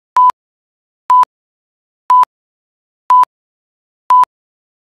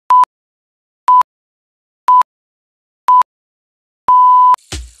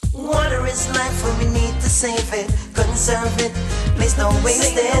is life when we need to save it, conserve it, please don't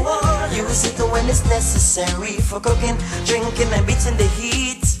waste it. Use it when it's necessary for cooking, drinking and beating the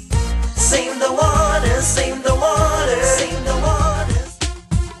heat. Save the water, save the water, save the water.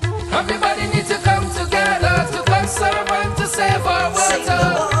 Everybody needs to come together to conserve and to save our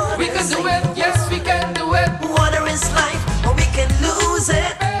water. We can do it, yes we can do it. Water is life, but we can lose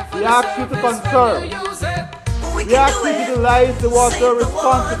it. We ask you to conserve. We ask you to utilize the water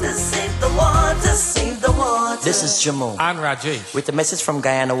responsibly. Save the water, save the water. This is Jamo And Rajesh with a message from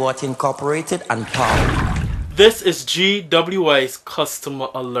Guyana Water Incorporated and PAL. This is GWI's Customer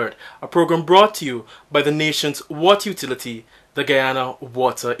Alert, a program brought to you by the nation's water utility, the Guyana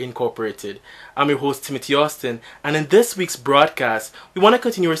Water Incorporated. I'm your host, Timothy Austin, and in this week's broadcast, we want to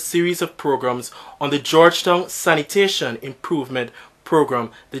continue a series of programs on the Georgetown Sanitation Improvement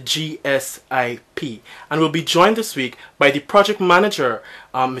Program, the GSIP. And we'll be joined this week by the project manager,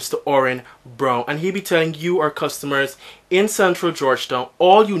 Mr. Oren Brown, and he'll be telling you, our customers in Central Georgetown,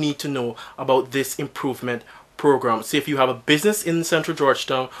 all you need to know about this improvement program. So if you have a business in Central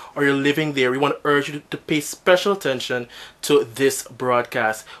Georgetown or you're living there, we want to urge you to pay special attention to this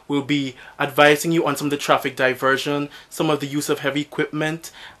broadcast. We'll be advising you on some of the traffic diversion, some of the use of heavy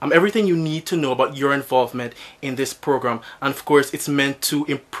equipment, everything you need to know about your involvement in this program. And of course, it's meant to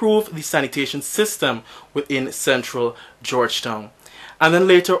improve the sanitation system within Central Georgetown. And then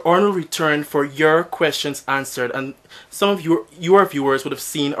later, Oren will return for your questions answered. And some of your viewers would have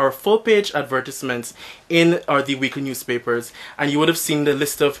seen our full-page advertisements in the weekly newspapers. And you would have seen the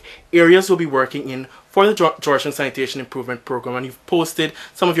list of areas we'll be working in for the Georgetown Sanitation Improvement Program. And you've posted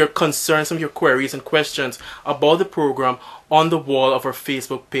some of your concerns, some of your queries and questions about the program on the wall of our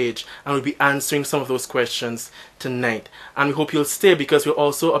Facebook page. And we'll be answering some of those questions tonight. And we hope you'll stay, because we'll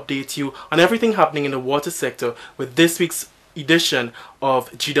also update you on everything happening in the water sector with this week's edition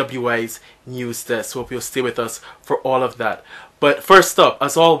of GWI's News Desk. Hope you'll stay with us for all of that. But first up,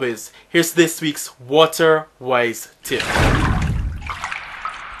 as always, here's this week's Water Wise tip.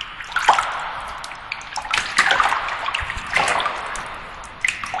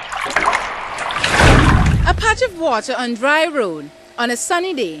 A patch of water on dry road on a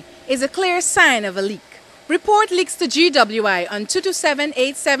sunny day is a clear sign of a leak. Report leaks to GWI on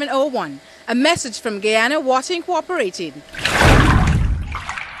 227-8701. A message from Guyana Water Incorporated.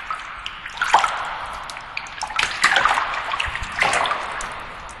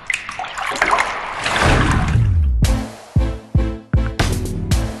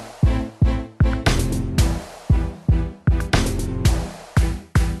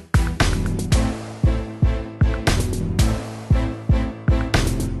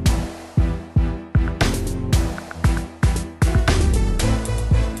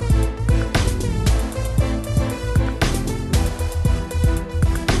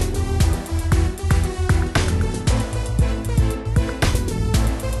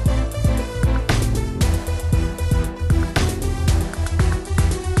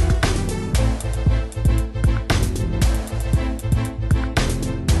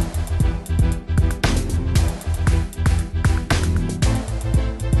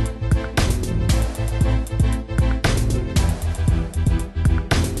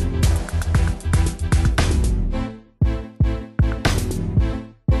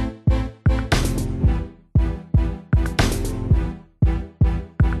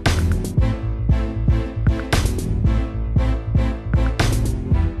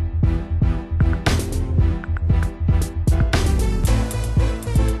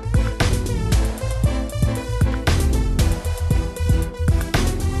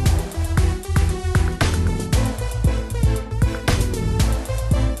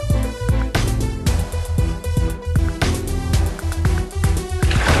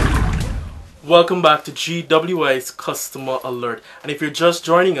 Welcome back to GWI's Customer Alert. And if you're just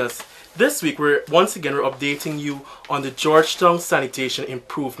joining us, this week we're updating you on the Georgetown Sanitation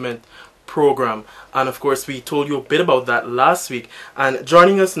Improvement Program. And of course, we told you a bit about that last week. And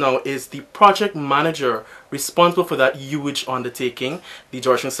joining us now is the project manager responsible for that huge undertaking, the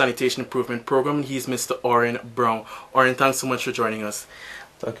Georgetown Sanitation Improvement Program. He's Mr. Oren Brown. Oren, thanks so much for joining us.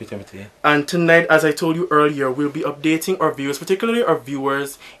 Thank you, Timothy. And tonight, as I told you earlier, we'll be updating our viewers, particularly our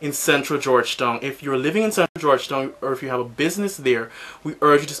viewers in Central Georgetown. If you're living in Central Georgetown, or if you have a business there, we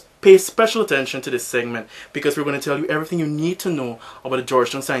urge you to pay special attention to this segment, because we're going to tell you everything you need to know about the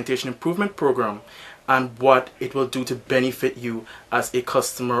Georgetown Sanitation Improvement Program and what it will do to benefit you as a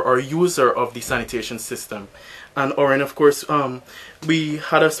customer or user of the sanitation system. And Oren, of course, we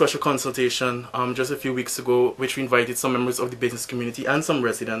had a special consultation just a few weeks ago, which we invited some members of the business community and some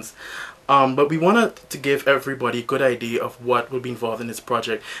residents. But we wanted to give everybody a good idea of what will be involved in this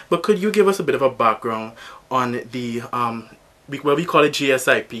project. But could you give us a bit of a background on the we call it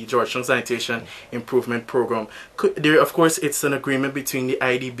GSIP, Georgetown Sanitation Improvement Program. Of course, it's an agreement between the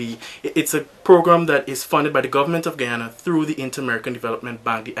IDB. It's a program that is funded by the government of Guyana through the Inter-American Development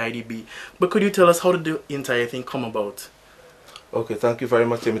Bank, the IDB. But could you tell us how did the entire thing come about? Okay, thank you very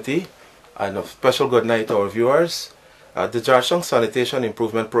much, Timothy. And a special good night to our viewers. The Georgetown Sanitation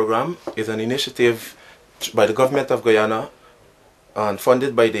Improvement Program is an initiative by the government of Guyana and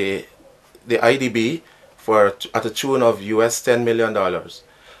funded by the IDB at a tune of US $10 million.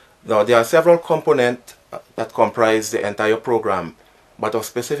 Now, there are several components that comprise the entire program, but of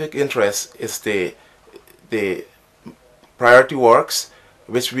specific interest is the priority works,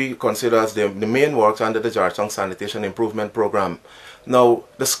 which we consider as the main works under the Georgetown Sanitation Improvement Program. Now,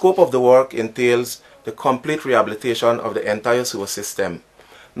 the scope of the work entails the complete rehabilitation of the entire sewer system.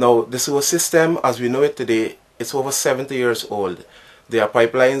 Now, the sewer system, as we know it today, is over 70 years old. There are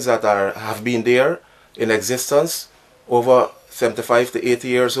pipelines that have been there in existence, over 75 to 80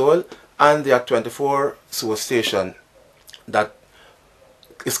 years old, and there are 24 sewer stations that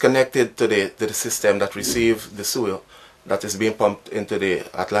is connected to the system that receives the sewer that is being pumped into the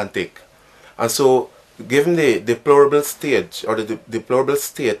Atlantic. And so, given the deplorable stage or the deplorable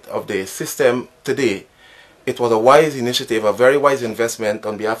state of the system today, it was a wise initiative, a very wise investment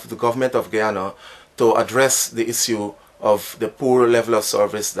on behalf of the government of Guyana to address the issue of the poor level of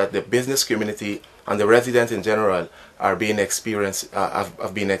service that the business community and the residents in general have been experienced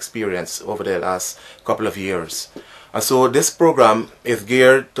over the last couple of years. And so this program is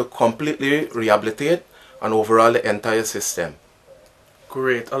geared to completely rehabilitate and overhaul the entire system.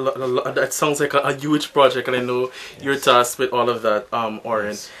 Great. That sounds like a huge project, and I know you're tasked with all of that, Oren.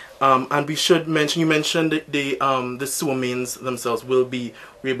 Yes. And we should mention, you mentioned the sewer mains themselves will be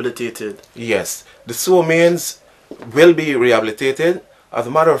rehabilitated. Yes, the sewer mains will be rehabilitated. As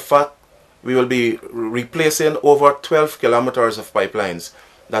a matter of fact, we will be replacing over 12 kilometers of pipelines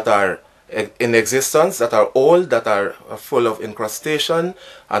that are in existence, that are old, that are full of incrustation,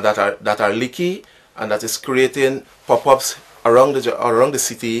 and that are leaky, and that is creating pop-ups around the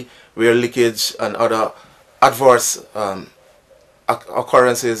city where leakage and other adverse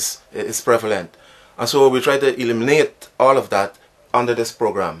occurrences is prevalent. And so we try to eliminate all of that under this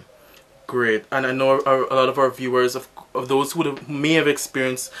program. Great. And I know a lot of our viewers, of those who may have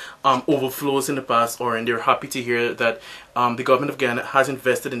experienced overflows in the past, and they're happy to hear that the government of Guyana has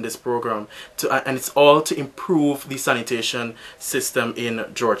invested in this program, and it's all to improve the sanitation system in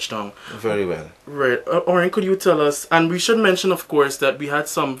Georgetown. Very well. Right. Oren, could you tell us, and we should mention, of course, that we had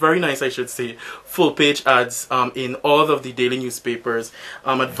some very nice, I should say, full-page ads in all of the daily newspapers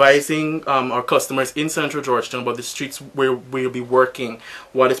advising our customers in Central Georgetown about the streets where we'll be working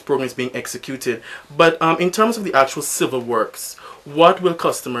while this program is being executed. But in terms of the actual civil works, what will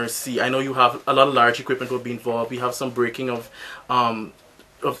customers see? I know you have a lot of large equipment will be involved. We have some breaking of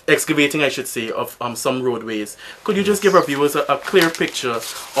excavating, I should say, of some roadways. Could you just give our viewers a clear picture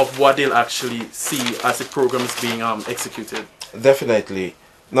of what they'll actually see as the program is being executed? Definitely.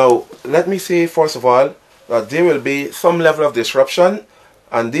 Now, let me say first of all that there will be some level of disruption,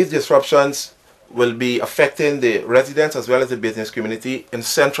 and these disruptions will be affecting the residents as well as the business community in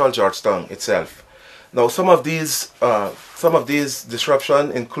Central Georgetown itself. Now, some of these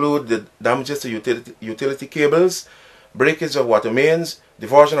disruptions include the damages to utility cables, breakage of water mains,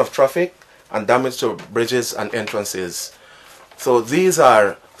 diversion of traffic, and damage to bridges and entrances. So these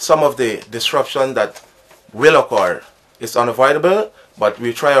are some of the disruptions that will occur. It's unavoidable, but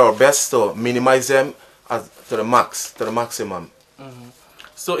we try our best to minimize them to the maximum. Mm-hmm.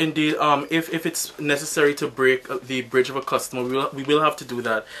 So indeed, if it's necessary to break the bridge of a customer, we will have to do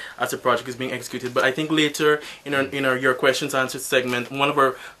that as the project is being executed. But I think later in our your questions answered segment, one of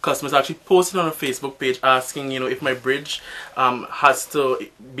our customers actually posted on a Facebook page asking, if my bridge has to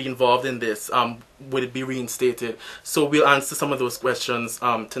be involved in this, would it be reinstated? So we'll answer some of those questions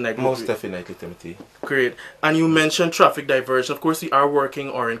tonight. Most definitely, Timothy. Great. And you mentioned traffic diversion. Of course, we are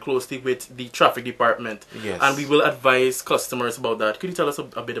working closely with the traffic department. Yes. And we will advise customers about that. Could you tell us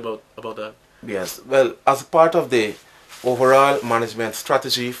a bit about that? Yes. Well, as part of the overall management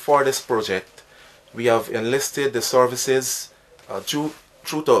strategy for this project, we have enlisted the services through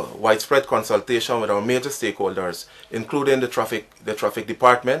to widespread consultation with our major stakeholders, including the traffic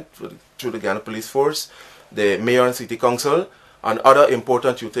department, through the Guyana Police Force, the Mayor and City Council, and other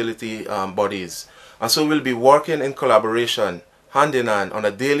important utility bodies. And so we'll be working in collaboration hand in hand on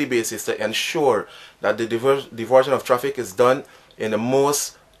a daily basis to ensure that the diversion of traffic is done in the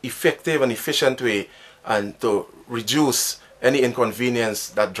most effective and efficient way, and to reduce any inconvenience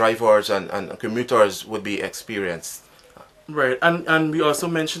that drivers and commuters would be experienced. Right, and we also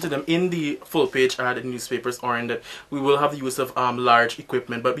mentioned to them in the full page ad in newspapers, Oren, that we will have the use of large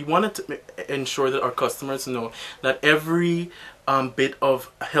equipment, but we wanted to ensure that our customers know that every bit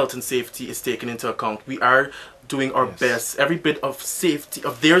of health and safety is taken into account. We are doing our best. Every bit of safety,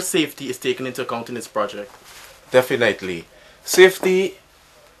 of their safety, is taken into account in this project. Definitely. Safety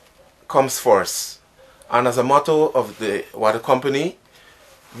comes first. And as a motto of the water company,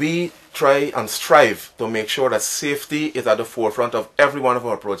 we try and strive to make sure that safety is at the forefront of every one of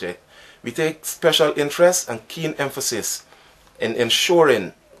our projects. We take special interest and keen emphasis in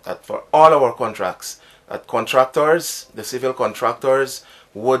ensuring that for all our contracts, that contractors, the civil contractors,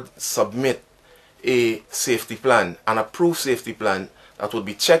 would submit a safety plan, an approved safety plan that would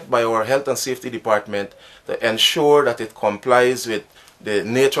be checked by our health and safety department to ensure that it complies with the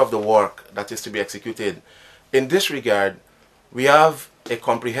nature of the work that is to be executed. In this regard, we have a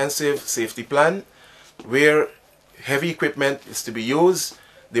comprehensive safety plan where heavy equipment is to be used.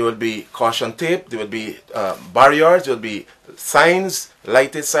 There will be caution tape, there will be barriers, there will be signs,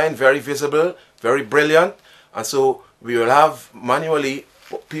 lighted sign, very visible, very brilliant. And so we will have manually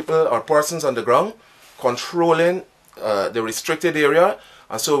people or persons on the ground controlling the restricted area.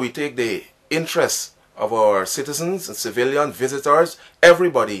 And so we take the interests of our citizens and civilian visitors,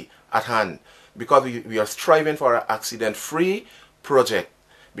 everybody at hand, because we are striving for an accident-free project.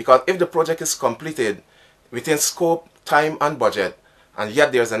 Because if the project is completed within scope, time and budget, and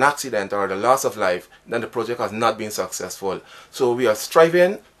yet there's an accident or the loss of life, then the project has not been successful. So we are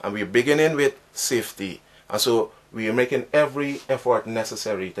striving and we're beginning with safety. And so we are making every effort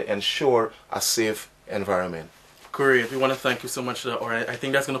necessary to ensure a safe environment. Great. We want to thank you so much for that, Oren. I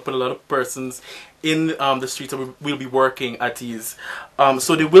think that's going to put a lot of persons in the streets that will be working at ease.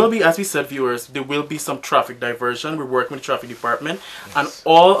 So there will be, as we said, viewers, there will be some traffic diversion. We're working with the traffic department, and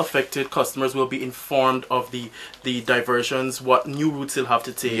all affected customers will be informed of the diversions, what new routes they'll have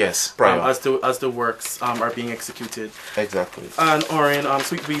to take. Yes, as the works are being executed. Exactly. And Oren,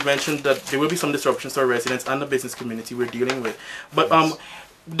 so we mentioned that there will be some disruptions to our residents and the business community we're dealing with, but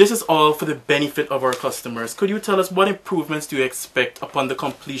this is all for the benefit of our customers. Could you tell us what improvements do you expect upon the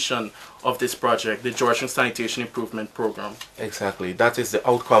completion of this project, the Georgetown Sanitation Improvement Program? Exactly. That is the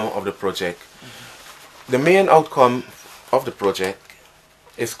outcome of the project. The main outcome of the project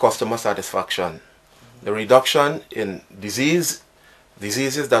is customer satisfaction. The reduction in diseases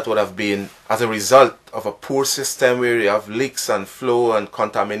that would have been as a result of a poor system where you have leaks and flow and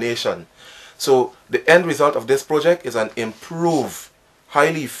contamination. So the end result of this project is an improved,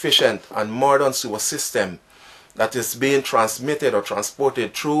 highly efficient and modern sewer system that is being transmitted or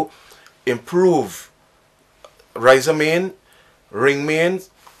transported through improved riser main, ring mains,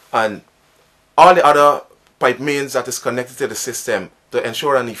 and all the other pipe mains that is connected to the system to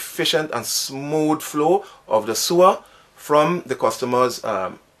ensure an efficient and smooth flow of the sewer from the customer's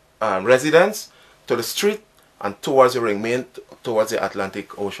residence to the street and towards the ring main, towards the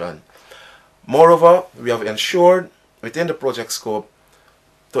Atlantic Ocean. Moreover, we have ensured within the project scope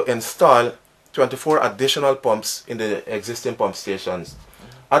to install 24 additional pumps in the existing pump stations.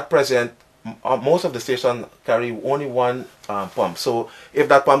 At present, most of the stations carry only one pump. So if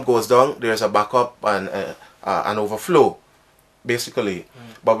that pump goes down, there's a backup and an overflow, basically.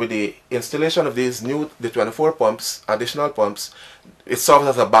 But with the installation of these the 24 pumps, additional pumps, it serves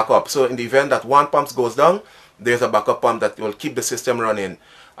as a backup. So in the event that one pump goes down, there's a backup pump that will keep the system running.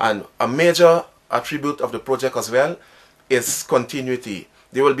 And a major attribute of the project as well is continuity.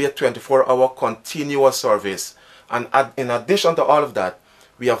 There will be a 24-hour continuous service. And in addition to all of that,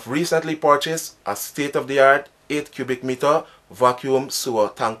 we have recently purchased a state-of-the-art 8 cubic meter vacuum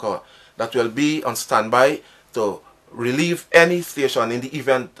sewer tanker that will be on standby to relieve any station in the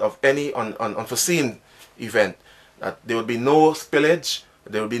event of any unforeseen event. That there will be no spillage,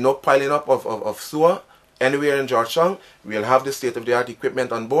 there will be no piling up of sewer anywhere in Georgetown. We will have the state-of-the-art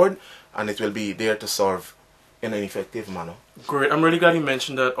equipment on board, and it will be there to serve in an effective manner. Great. I'm really glad you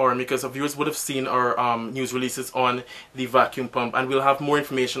mentioned that, Oren, because our viewers would have seen our news releases on the vacuum pump, and we'll have more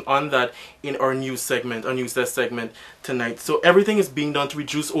information on that in our news segment, our news desk segment tonight. So everything is being done to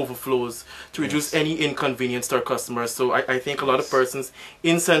reduce overflows, to reduce any inconvenience to our customers. So I think a lot of persons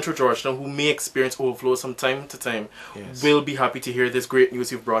in Central Georgetown who may experience overflows from time to time will be happy to hear this great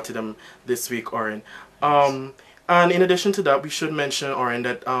news you've brought to them this week, Oren. And in addition to that, we should mention, Oren,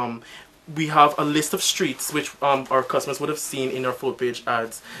 that we have a list of streets which our customers would have seen in our full page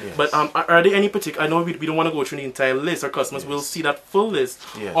ads. Yes. But are there any particular? I know we don't want to go through the entire list. Our customers will see that full list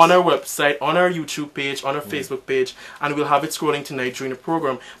Yes. on our website, on our YouTube page, on our Facebook page, and we'll have it scrolling tonight during the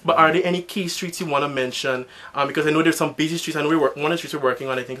program. But are there any key streets you want to mention? Because I know there's some busy streets. I know one of the streets we're working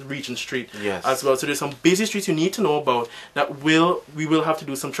on, I think, is Regent Street as well. So there's some busy streets you need to know about that we will have to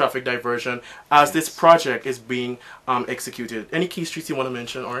do some traffic diversion as this project is being executed. Any key streets you want to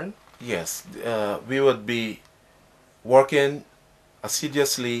mention, Oren? Yes, we would be working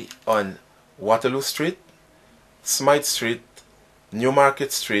assiduously on Waterloo Street, Smythe Street,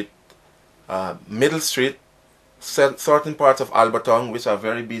 Newmarket Street, Middle Street, certain parts of Alberton, which are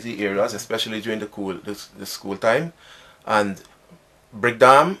very busy areas, especially during the school time, and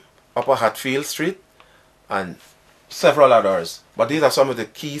Brickdam, Upper Hatfield Street, and several others. But these are some of the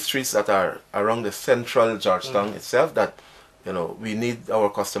key streets that are around the Central Georgetown itself that we need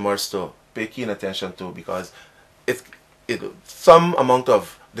our customers to pay keen attention to, because some amount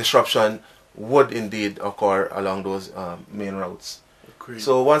of disruption would indeed occur along those main routes. Agreed.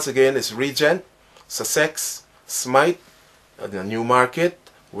 So once again, it's Regent, Sussex, Smythe, the Newmarket,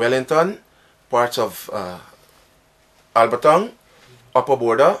 Wellington, parts of Alberton, Upper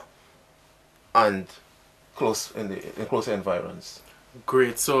Border, and close environs.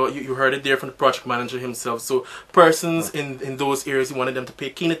 Great. So you heard it there from the project manager himself. So persons in those areas, you wanted them to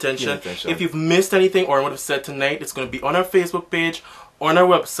pay keen attention. If you've missed anything or what I've said tonight, it's going to be on our Facebook page, on our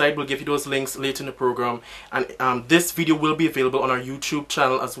website. We'll give you those links later in the program. And this video will be available on our YouTube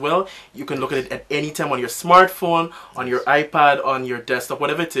channel as well. You can look at it at any time on your smartphone, on your iPad, on your desktop,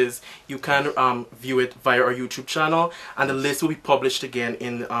 whatever it is. You can view it via our YouTube channel. And the list will be published again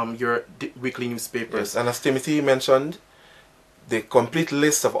in your weekly newspapers. Yes, and as Timothy mentioned, the complete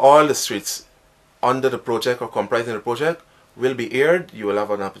list of all the streets under the project or comprising the project will be aired. You will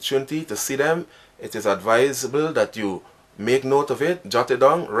have an opportunity to see them. It is advisable that you make note of it, jot it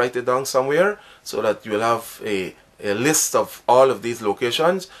down, write it down somewhere, so that you will have a list of all of these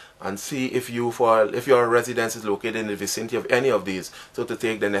locations, and see if your residence is located in the vicinity of any of these, so to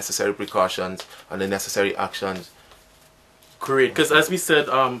take the necessary precautions and the necessary actions. Great, because as we said,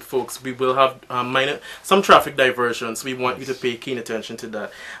 folks, we will have some traffic diversions. We want you to pay keen attention to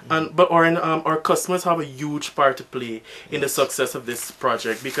that. But Oren, our customers have a huge part to play in the success of this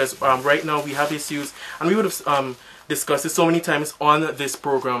project, because right now we have issues, and we would have discussed it so many times on this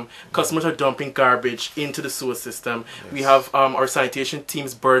program. Customers are dumping garbage into the sewer system. We have our sanitation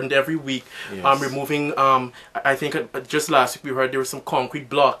teams burdened every week, removing, I think just last week we heard there were some concrete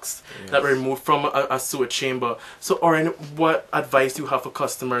blocks that were removed from a sewer chamber. So Oren, what advice do you have for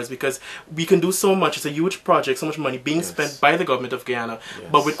customers? Because we can do so much. It's a huge project, so much money being spent by the government of Guyana,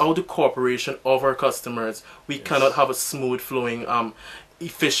 but without the cooperation of our customers, we cannot have a smooth flowing,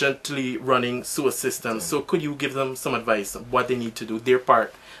 efficiently running sewer system. So could you give them some advice on what they need to do, their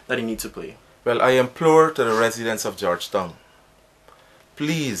part that they need to play? Well, I implore to the residents of Georgetown,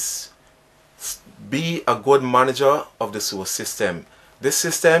 please be a good manager of the sewer system. This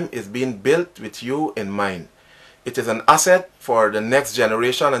system is being built with you in mind. It is an asset for the next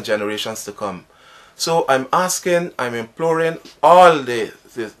generation and generations to come. So I'm imploring all the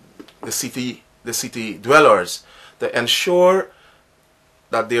city dwellers to ensure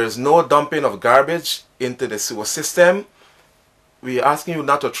that there is no dumping of garbage into the sewer system. We are asking you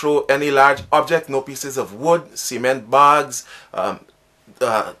not to throw any large object, no pieces of wood, cement bags,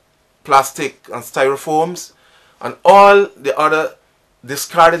 plastic and styrofoams, and all the other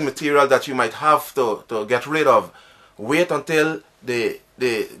discarded material that you might have to get rid of. Wait until the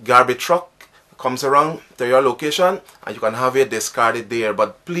garbage truck comes around to your location and you can have it discarded there.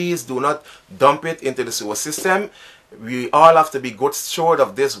 But please do not dump it into the sewer system. We all have to be good stewards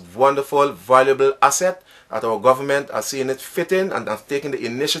of this wonderful, valuable asset that our government has seen it fitting and has taken the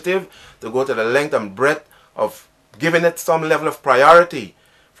initiative to go to the length and breadth of giving it some level of priority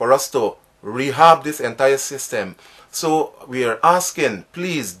for us to rehab this entire system. So we are asking,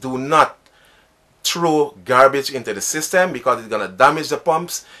 please do not throw garbage into the system, because it's going to damage the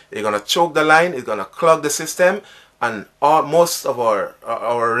pumps, it's going to choke the line, it's going to clog the system, and most of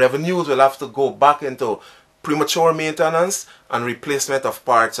our revenues will have to go back into premature maintenance and replacement of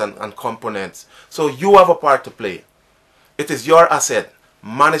parts and components. So you have a part to play. It is your asset.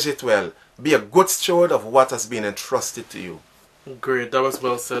 Manage it well. Be a good steward of what has been entrusted to you. Great, that was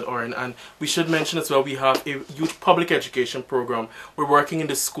well said, Oren. And we should mention as well, we have a huge public education program. We're working in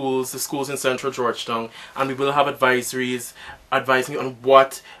the schools in Central Georgetown, and we will have advisories advising you on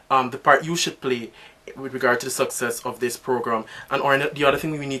what the part you should play with regard to the success of this program. And Oren, the other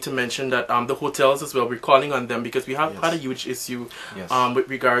thing we need to mention that the hotels as well, we're calling on them because we have had a huge issue with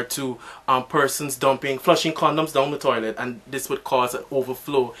regard to persons flushing condoms down the toilet, and this would cause an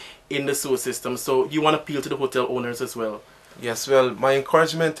overflow in the sewer system. So you want to appeal to the hotel owners as well? Yes, well, my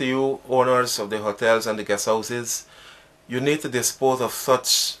encouragement to you owners of the hotels and the guest houses, you need to dispose of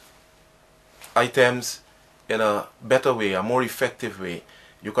such items in a better way, a more effective way.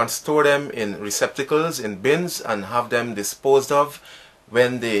 You can store them in receptacles, in bins, and have them disposed of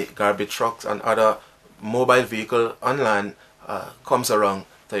when the garbage trucks and other mobile vehicle on land comes around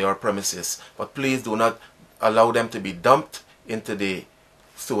to your premises. But please do not allow them to be dumped into the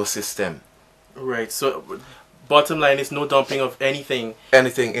sewer system. Right, so bottom line is no dumping of anything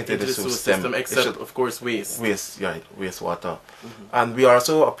into the sewer system except, of course, waste. Wastewater. And we are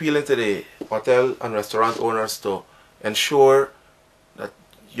also appealing to the hotel and restaurant owners to ensure that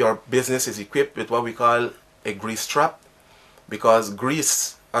your business is equipped with what we call a grease trap, because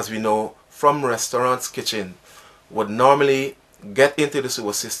grease, as we know from restaurants' kitchen, would normally get into the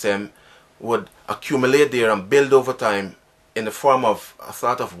sewer system, would accumulate there and build over time in the form of a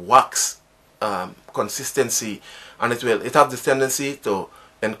sort of wax consistency, and it has the tendency to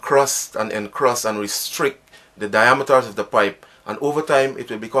encrust and restrict the diameters of the pipe, and over time it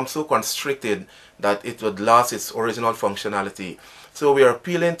will become so constricted that it would lose its original functionality. So we are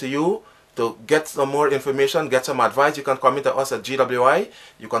appealing to you to get some more information, get some advice. You can come into us at GWI.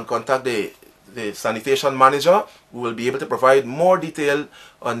 You can contact the sanitation manager, who will be able to provide more detail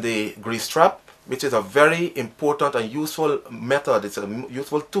on the grease trap, which is a very important and useful method. It's a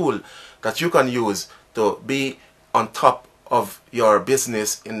useful tool that you can use to be on top of your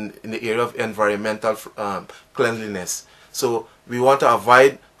business in the area of environmental cleanliness. So we want to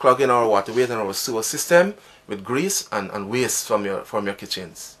avoid clogging our waterways and our sewer system with grease and waste from your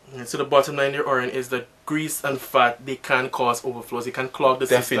kitchens. So the bottom line there, Oren, is that grease and fat, they can cause overflows. They can clog the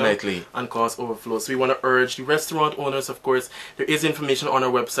system and cause overflows. So we want to urge the restaurant owners, of course, there is information on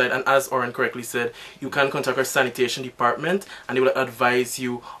our website, and as Oren correctly said, you can contact our sanitation department and they will advise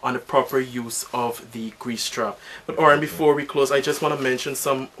you on the proper use of the grease trap. But Oren, before we close, I just want to mention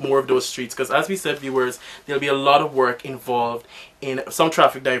some more of those streets, because as we said, viewers, there'll be a lot of work involved in some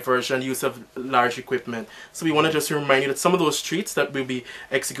traffic diversion, use of large equipment. So we want to just remind you that some of those streets that we'll be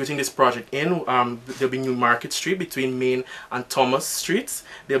executing this project in, there'll be New Market Street between Main and Thomas Streets.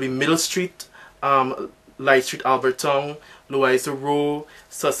 There'll be Middle Street, Light Street, Albertown, Louisa Row,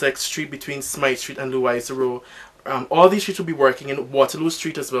 Sussex Street between Smythe Street and Louisa Row. All these streets will be working in Waterloo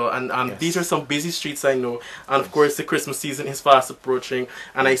Street as well, and these are some busy streets, I know, and of course the Christmas season is fast approaching,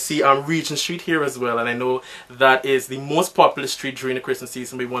 and I see Regent Street here as well, and I know that is the most popular street during the Christmas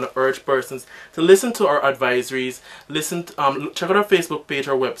season. We want to urge persons to listen to our advisories, check out our Facebook page,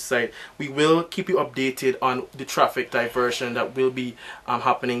 our website. We will keep you updated on the traffic diversion that will be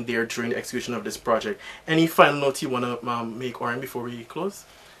happening there during the execution of this project. Any final note you want to make, Oren, before we close?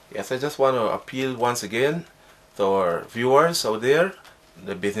 Yes, I just want to appeal once again to our viewers out there,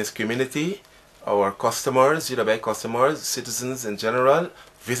 the business community, our customers, GWI customers, citizens in general,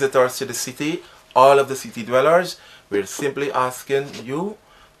 visitors to the city, all of the city dwellers. We're simply asking you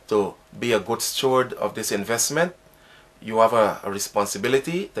to be a good steward of this investment. You have a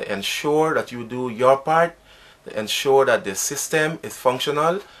responsibility to ensure that you do your part, to ensure that the system is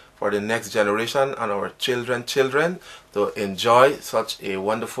functional for the next generation and our children to enjoy such a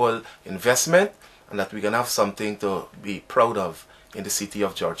wonderful investment, and that we can have something to be proud of in the city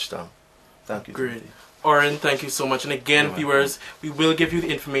of Georgetown. Thank you. Great. Oren, thank you so much. And again, viewers, we will give you the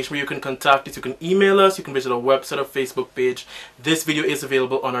information where you can contact us. You can email us, you can visit our website or Facebook page. This video is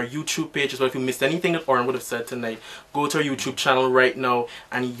available on our YouTube page as well. If you missed anything that Oren would have said tonight, go to our YouTube channel right now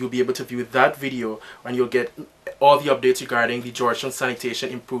and you'll be able to view that video, and you'll get all the updates regarding the Georgetown Sanitation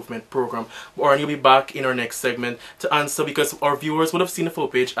Improvement Program. Oren, you'll be back in our next segment to answer, because our viewers would have seen the full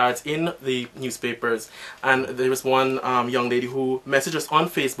page ads in the newspapers, and there was one young lady who messaged us on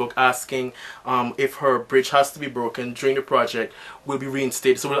Facebook asking if her bridge has to be broken during the project, will be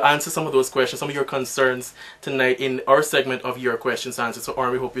reinstated. So we'll answer some of those questions, some of your concerns tonight in our segment of Your Questions Answered. So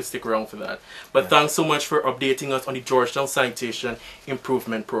Oren, we hope you stick around for that. But thanks so much for updating us on the Georgetown Sanitation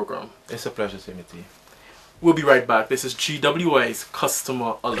Improvement Program. It's a pleasure, Timothy. We'll be right back. This is GWI's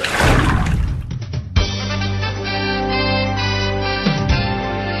Customer Alert.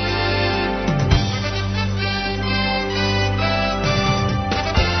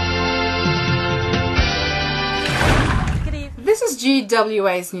 This is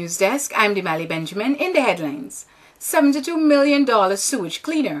GWI's News Desk. I'm Dimali Benjamin. In the headlines, $72 million sewage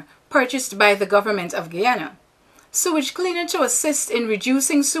cleaner purchased by the government of Guyana. sewage cleaner to assist in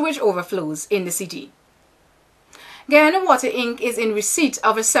reducing sewage overflows in the city. Guyana Water Inc. is in receipt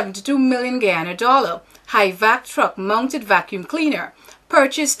of a 72 million Guyana dollar high-vac truck-mounted vacuum cleaner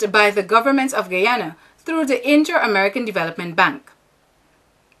purchased by the government of Guyana through the Inter-American Development Bank.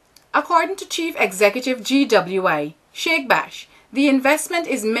 According to Chief Executive GWI, Sheikh Bash, the investment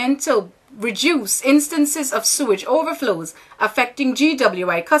is meant to reduce instances of sewage overflows affecting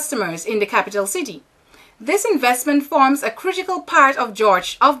GWI customers in the capital city. This investment forms a critical part of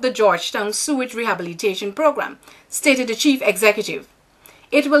the Georgetown Sewage Rehabilitation Program, stated the Chief Executive.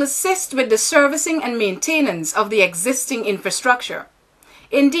 It will assist with the servicing and maintenance of the existing infrastructure.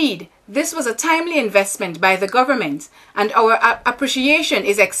 Indeed, this was a timely investment by the government, and our appreciation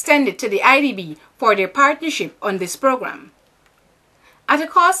is extended to the IDB for their partnership on this program. At a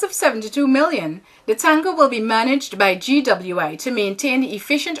cost of $72 million, the tanker will be managed by GWI to maintain the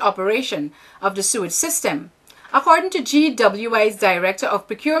efficient operation of the sewage system. According to GWI's Director of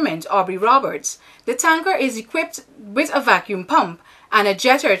Procurement, Aubrey Roberts, the tanker is equipped with a vacuum pump and a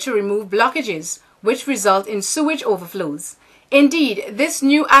jetter to remove blockages, which result in sewage overflows. Indeed, this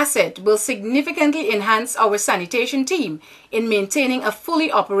new asset will significantly enhance our sanitation team in maintaining a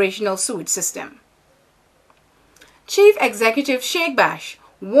fully operational sewage system. Chief Executive Sheikh Bash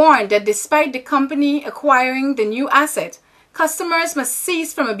warned that despite the company acquiring the new asset, customers must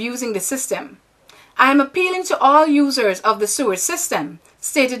cease from abusing the system. I am appealing to all users of the sewer system,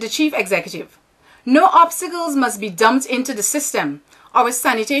 stated the Chief Executive. No obstacles must be dumped into the system. Our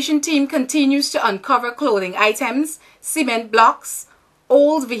sanitation team continues to uncover clothing items, cement blocks,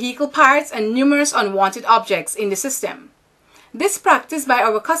 old vehicle parts, and numerous unwanted objects in the system. This practice by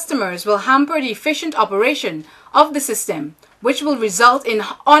our customers will hamper the efficient operation of the system, which will result in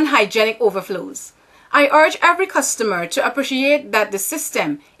unhygienic overflows. I urge every customer to appreciate that the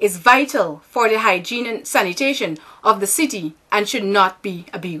system is vital for the hygiene and sanitation of the city and should not be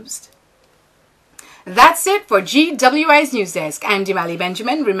abused. That's it for GWI's News Desk. I'm Dimali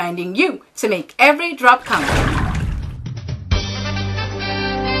Benjamin, reminding you to make every drop count.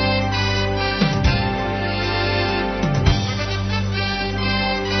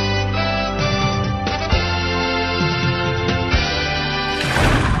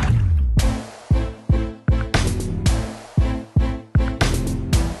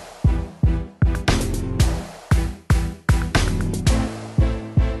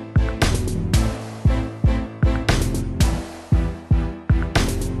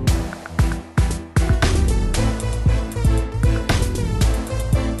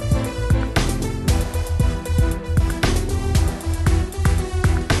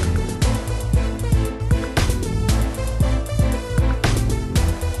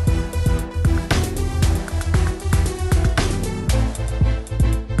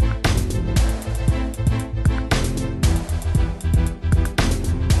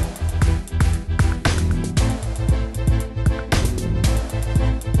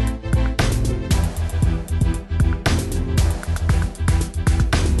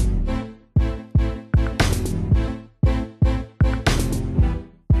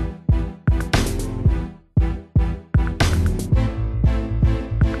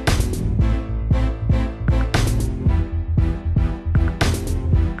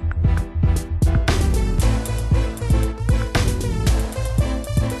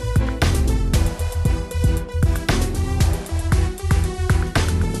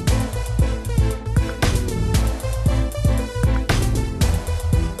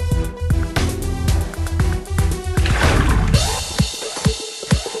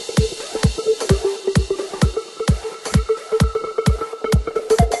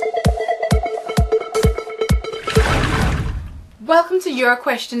 Welcome to Your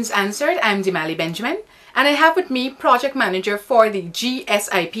Questions Answered. I'm Dimali Benjamin, and I have with me Project Manager for the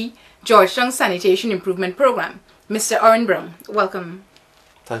GSIP, Georgetown Sanitation Improvement Program, Mr. Oren Brown. Welcome.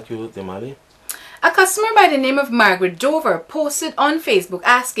 Thank you, Dimali. A customer by the name of Margaret Dover posted on Facebook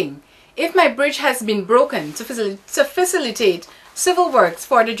asking if my bridge has been broken to facilitate civil works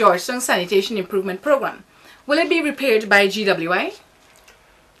for the Georgetown Sanitation Improvement Program. Will it be repaired by GWI?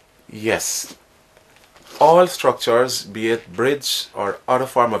 Yes. All structures, be it bridge or other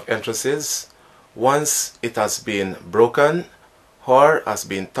form of entrances, once it has been broken or has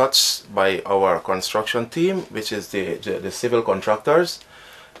been touched by our construction team, which is the civil contractors,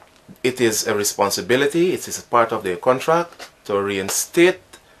 it is a responsibility, it is a part of the contract to reinstate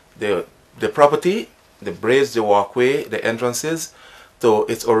the property, the bridge, the walkway, the entrances to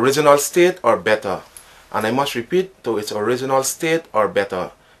its original state or better. And I must repeat, to its original state or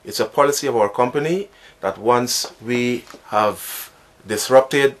better. It's a policy of our company that once we have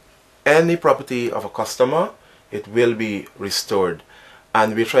disrupted any property of a customer, it will be restored.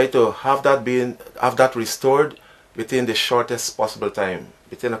 And we try to have that restored within the shortest possible time,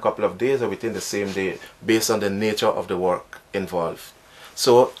 within a couple of days or within the same day, based on the nature of the work involved.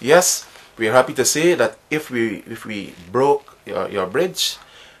 So yes, we are happy to say that if we broke your bridge,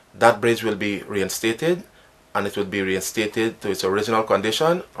 that bridge will be reinstated, and it will be reinstated to its original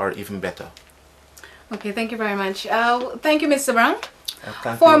condition or even better. Okay, thank you very much. Thank you, Mr. Brown.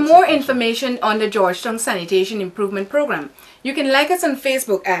 For more information on the Georgetown Sanitation Improvement Program, you can like us on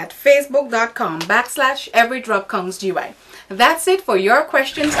Facebook at facebook.com/everydropcountsGY. That's it for your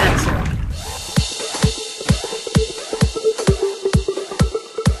questions answered.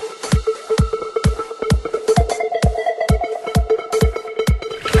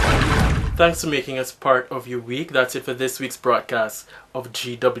 Thanks for making us part of your week. That's it for this week's broadcast of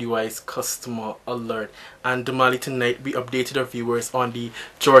GWI's Customer Alert. And Damali, tonight we updated our viewers on the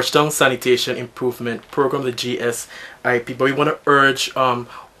Georgetown Sanitation Improvement Program, the GSIP. But we want to urge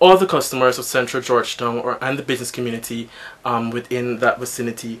all the customers of Central Georgetown and the business community within that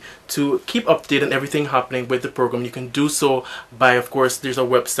vicinity to keep updated on everything happening with the program. You can do so by, of course, there's our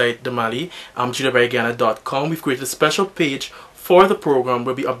website, Damali, GWI.Guyana.com. We've created a special page for the program.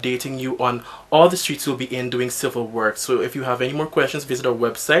 We'll be updating you on all the streets we'll be in doing civil work. So if you have any more questions, visit our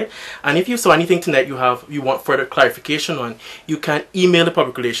website. And if you saw anything tonight you want further clarification on, you can email the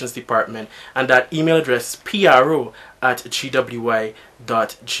Public Relations Department, and that email address is pro@gwi.gy.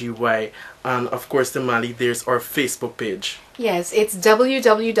 And of course, Damali, there's our Facebook page. Yes, it's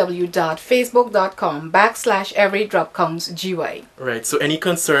www.facebook.com/everydropcountsGY. Right, so any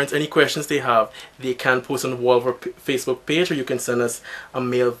concerns, any questions they have, they can post on the wall of our Facebook page, or you can send us a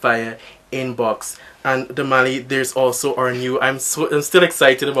mail via inbox. And Damali, there's also our new, I'm still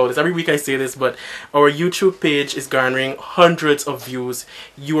excited about this. Every week I say this, but our YouTube page is garnering hundreds of views.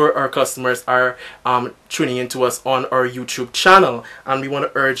 Our customers are tuning into us on our YouTube channel, and we want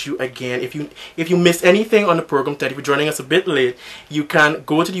to urge you again, if you missed anything on the program today, if you're joining us a bit late, you can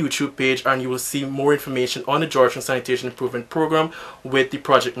go to the YouTube page and you will see more information on the Georgetown Sanitation Improvement Program with the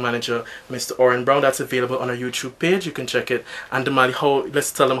project manager, Mr. Oren Brown. That's available on our YouTube page. You can check it. And Damali,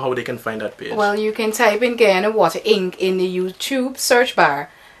 let's tell them how they can find that page. Well, you can type in Guyana Water Inc. in the YouTube search bar,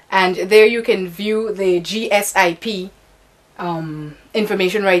 and there you can view the GSIP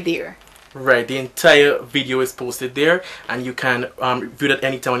information right there. Right, the entire video is posted there, and you can view it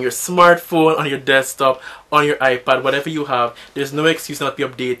anytime on your smartphone, on your desktop, on your iPad, whatever you have. There's no excuse not to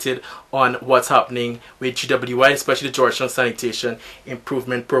be updated on what's happening with GWI, especially the Georgetown Sanitation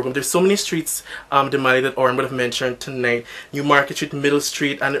Improvement Program. There's so many streets, Damali, that Oren would have mentioned tonight. New Market Street, Middle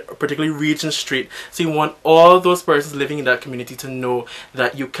Street, and particularly Regent Street. So you want all those persons living in that community to know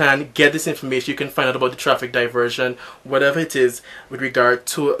that you can get this information. You can find out about the traffic diversion, whatever it is with regard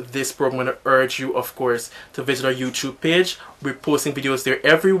to this program. I'm going to urge you, of course, to visit our YouTube page. We're posting videos there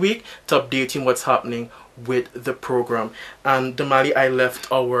every week to update you on what's happening with the program. And Damali, I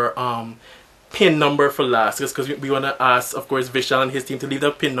left our PIN number for last because we want to ask, of course, Vishal and his team to leave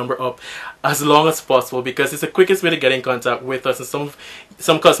that PIN number up as long as possible, because it's the quickest way to get in contact with us. And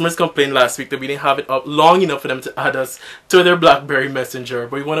some customers complained last week that we didn't have it up long enough for them to add us to their BlackBerry Messenger.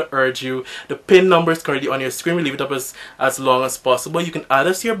 But we want to urge you, the PIN number is currently on your screen. We leave it up as long as possible. You can add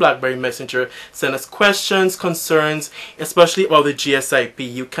us to your BlackBerry Messenger, send us questions, concerns, especially about the GSIP.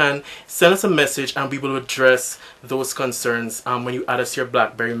 You can send us a message and we will address those concerns when you add us to your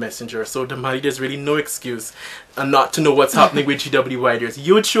BlackBerry Messenger. So Damali, there's really no excuse not to know what's happening with GWI. There's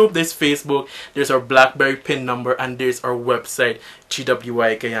YouTube, there's Facebook, there's our BlackBerry PIN number, and there's our website,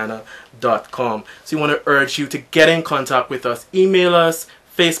 GWIGuyana.com. So we want to urge you to get in contact with us, email us,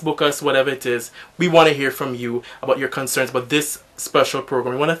 Facebook us, whatever it is. We want to hear from you about your concerns about this special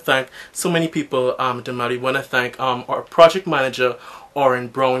program. We want to thank so many people, Damali. We want to thank our project manager, Oren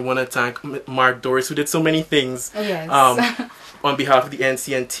Brown. We want to thank Mark Doris, who did so many things. Yes. On behalf of the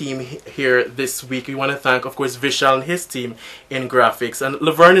NCN team here this week. We want to thank, of course, Vishal and his team in graphics. And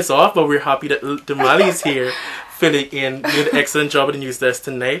Laverne is off, but we're happy that Damali is here filling in. You did an excellent job at the news desk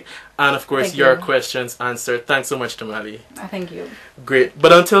tonight. And, of course, your questions answered. Thanks so much, Damali. Thank you. Great.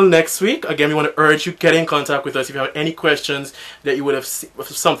 But until next week, again, we want to urge you, get in contact with us. If you have any questions that you would have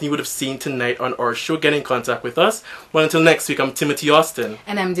something you would have seen tonight on our show, get in contact with us. But until next week, I'm Timothy Austin.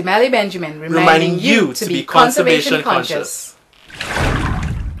 And I'm Damali Benjamin, reminding you to be conservation conscious.